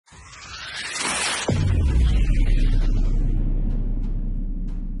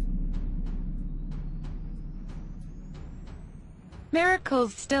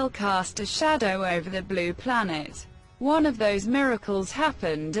Miracles still cast a shadow over the blue planet. One of those miracles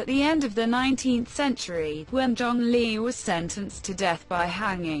happened at the end of the 19th century, when John Lee was sentenced to death by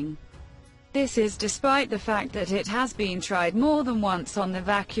hanging. This is despite the fact that it has been tried more than once on the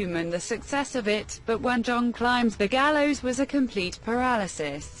vacuum and the success of it, but when John climbed the gallows was a complete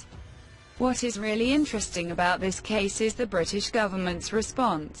paralysis. What is really interesting about this case is the British government's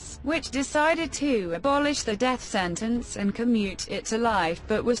response, which decided to abolish the death sentence and commute it to life.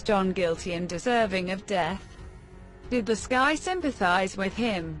 But was John guilty and deserving of death? Did the sky sympathize with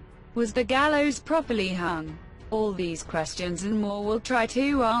him? Was the gallows properly hung? All these questions and more, we'll try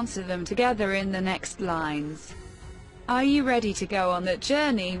to answer them together in the next lines. Are you ready to go on that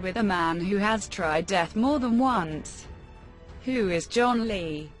journey with a man who has tried death more than once? Who is John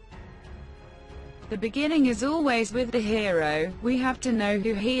Lee? The beginning is always with the hero. We have to know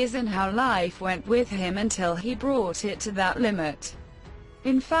who he is and how life went with him until he brought it to that limit.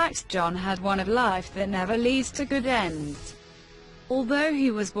 In fact, John had one of life that never leads to good ends. Although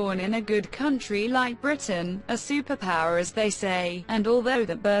he was born in a good country like Britain, a superpower as they say, and although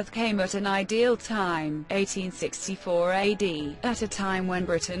that birth came at an ideal time, 1864 AD, at a time when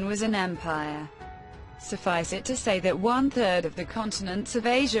Britain was an empire. Suffice it to say that 1/3 of the continents of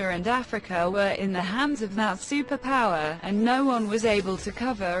Asia and Africa were in the hands of that superpower, and no one was able to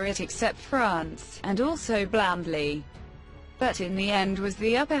cover it except France, and also blandly. But in the end was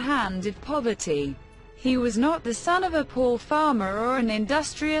the upper hand of poverty. He was not the son of a poor farmer or an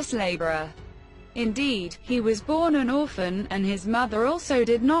industrious laborer. Indeed, he was born an orphan, and his mother also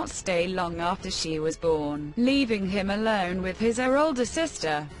did not stay long after she was born, leaving him alone with his older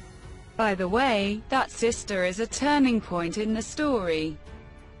sister. By the way, that sister is a turning point in the story.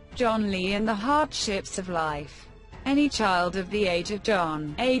 John Lee and the hardships of life. Any child of the age of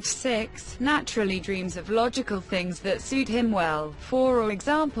John, age 6, naturally dreams of logical things that suit him well. For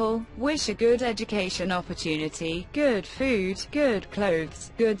example, wish a good education opportunity, good food, good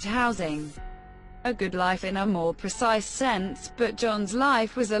clothes, good housing. A good life in a more precise sense, but John's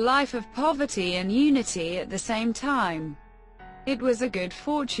life was a life of poverty and unity at the same time. It was a good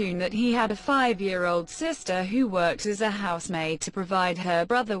fortune that he had a 5-year-old sister who worked as a housemaid to provide her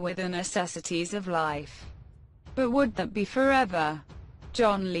brother with the necessities of life. But would that be forever?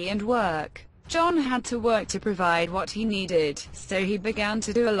 John Lee and work. John had to work to provide what he needed, so he began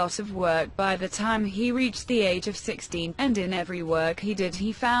to do a lot of work by the time he reached the age of 16, and in every work he did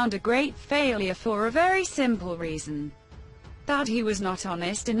he found a great failure for a very simple reason. That he was not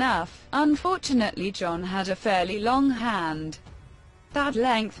honest enough. Unfortunately, John had a fairly long hand. That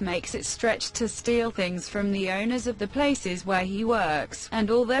length makes it stretch to steal things from the owners of the places where he works, and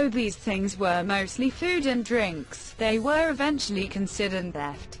although these things were mostly food and drinks, they were eventually considered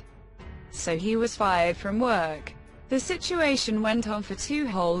theft. So he was fired from work. The situation went on for 2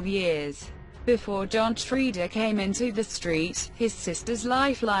 whole years. Before John Schrader came into the street, his sister's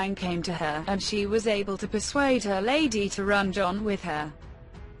lifeline came to her, and she was able to persuade her lady to run John with her.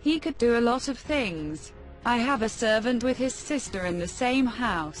 He could do a lot of things. I have a servant with his sister in the same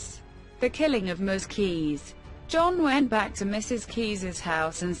house. The killing of Ms. Keyes. John went back to Mrs. Keyes's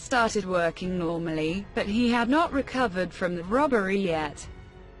house and started working normally, but he had not recovered from the robbery yet.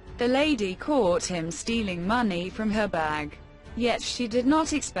 The lady caught him stealing money from her bag. Yet she did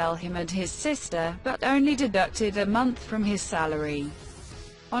not expel him and his sister, but only deducted a month from his salary.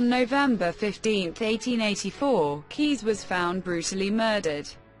 On November 15, 1884, Keyes was found brutally murdered.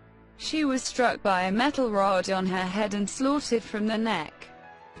 She was struck by a metal rod on her head and slaughtered from the neck.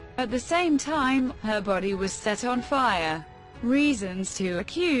 At the same time, her body was set on fire. Reasons to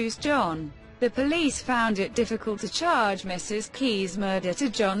accuse John. The police found it difficult to charge Mrs. Keyes' murder to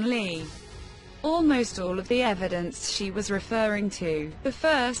John Lee. Almost all of the evidence she was referring to, the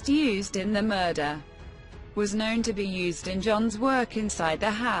first used in the murder, was known to be used in John's work inside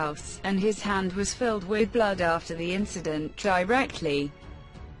the house, and his hand was filled with blood after the incident directly.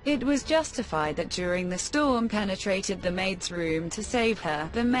 It was justified that during the storm penetrated the maid's room to save her,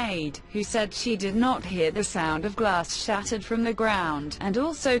 the maid, who said she did not hear the sound of glass shattered from the ground, and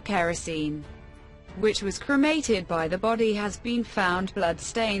also kerosene, which was cremated by the body, has been found blood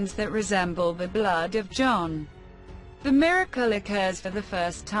stains that resemble the blood of John. The miracle occurs for the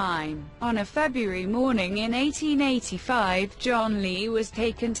first time. On a February morning in 1885, John Lee was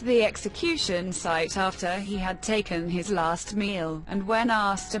taken to the execution site after he had taken his last meal, and when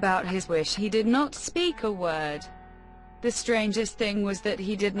asked about his wish he did not speak a word. The strangest thing was that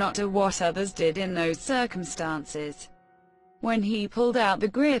he did not do what others did in those circumstances. When he pulled out the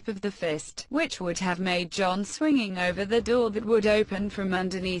grip of the fist, which would have made John swinging over the door that would open from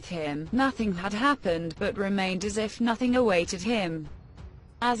underneath him, nothing had happened but remained as if nothing awaited him.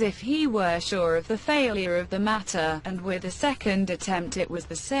 As if he were sure of the failure of the matter, and with a second attempt it was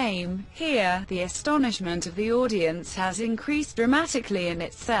the same. Here, the astonishment of the audience has increased dramatically in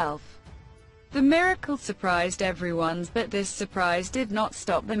itself. The miracle surprised everyone, but this surprise did not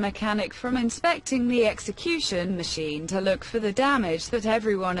stop the mechanic from inspecting the execution machine to look for the damage that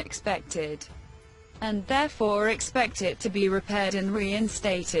everyone expected, and therefore expect it to be repaired and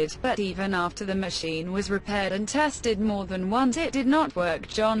reinstated. But even after the machine was repaired and tested more than once, it did not work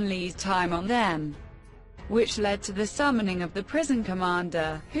John Lee's time on them, which led to the summoning of the prison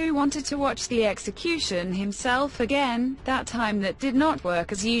commander, who wanted to watch the execution himself again. That time that did not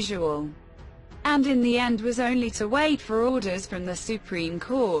work as usual, and in the end was only to wait for orders from the Supreme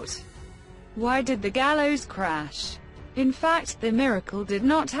Court. Why did the gallows crash? In fact, the miracle did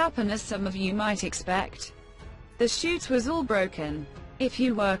not happen as some of you might expect. The chute was all broken. If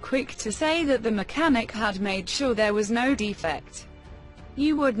you were quick to say that the mechanic had made sure there was no defect,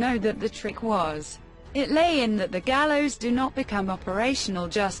 you would know that the trick was, it lay in that the gallows do not become operational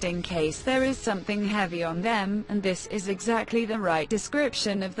just in case there is something heavy on them, and this is exactly the right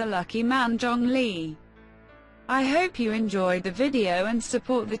description of the lucky man John Lee. I hope you enjoyed the video and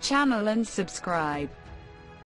support the channel and subscribe.